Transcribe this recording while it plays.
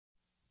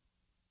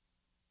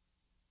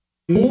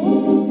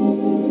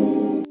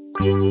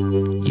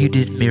You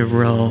did me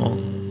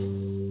wrong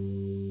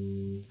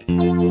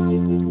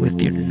with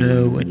your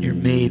no and your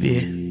maybe.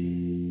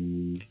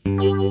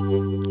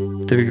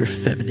 Through your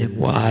feminine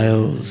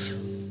wiles,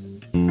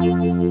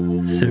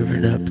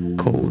 serving up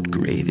cold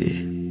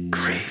gravy.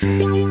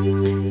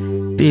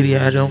 Baby,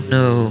 I don't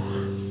know.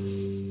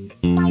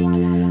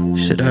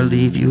 Should I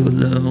leave you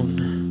alone?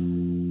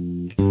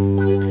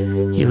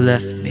 You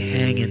left me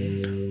hanging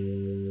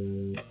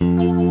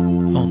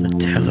on the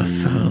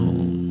telephone.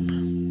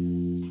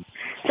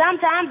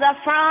 Sometimes I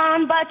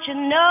frown, but you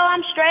know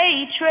I'm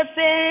straight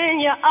tripping.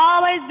 You'll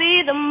always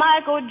be the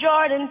Michael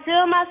Jordan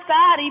till my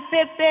Scottie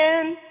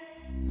Pippen.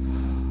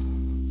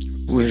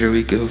 Where do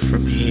we go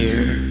from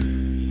here?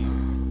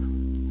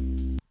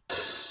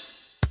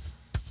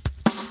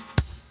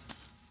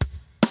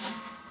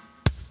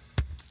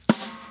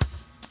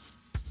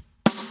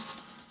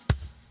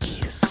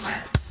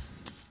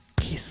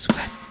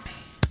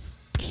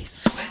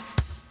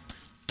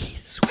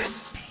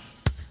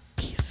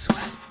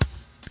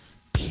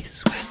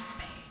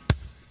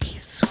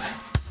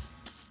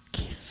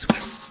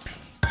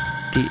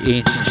 The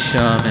ancient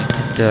shaman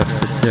conducts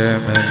the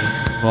ceremony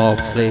from all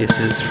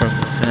places from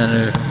the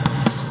center.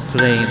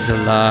 Flames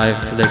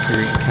alive,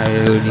 flickering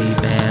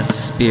coyote, man's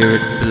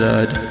spirit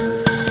blood.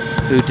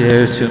 Who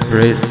dares to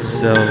embrace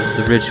themselves,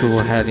 the ritual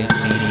having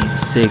meaning,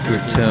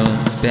 sacred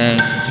tones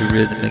banged into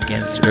rhythm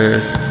against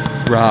earth.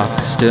 Rock,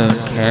 stone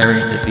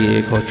carrying the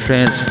vehicle,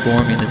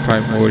 transforming the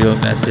primordial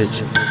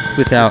message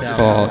without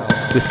fault,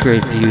 with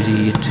great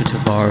beauty into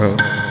tomorrow.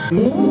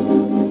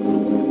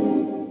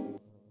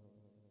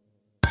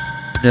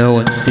 No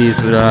one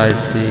sees what I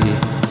see.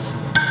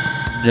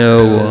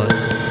 No one.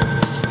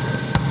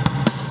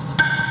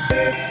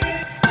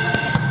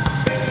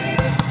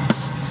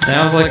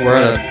 Sounds like we're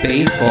at a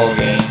baseball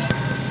game.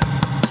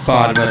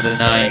 Bottom of the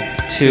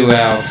ninth, 2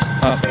 outs.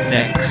 Up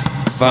next,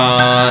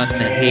 Von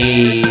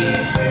Hayes.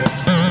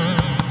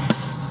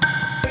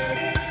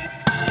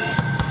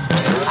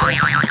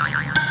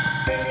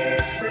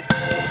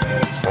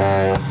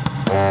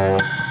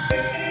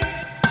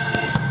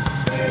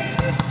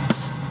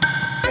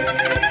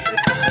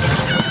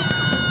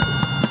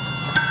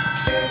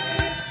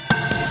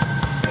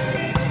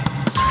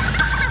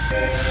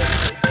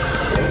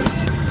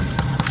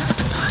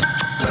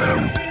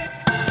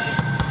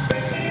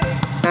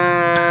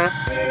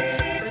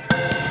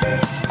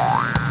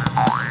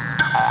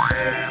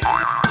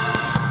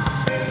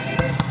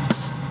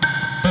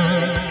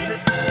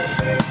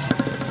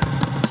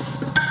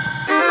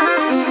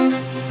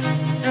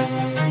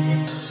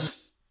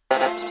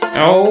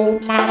 Oh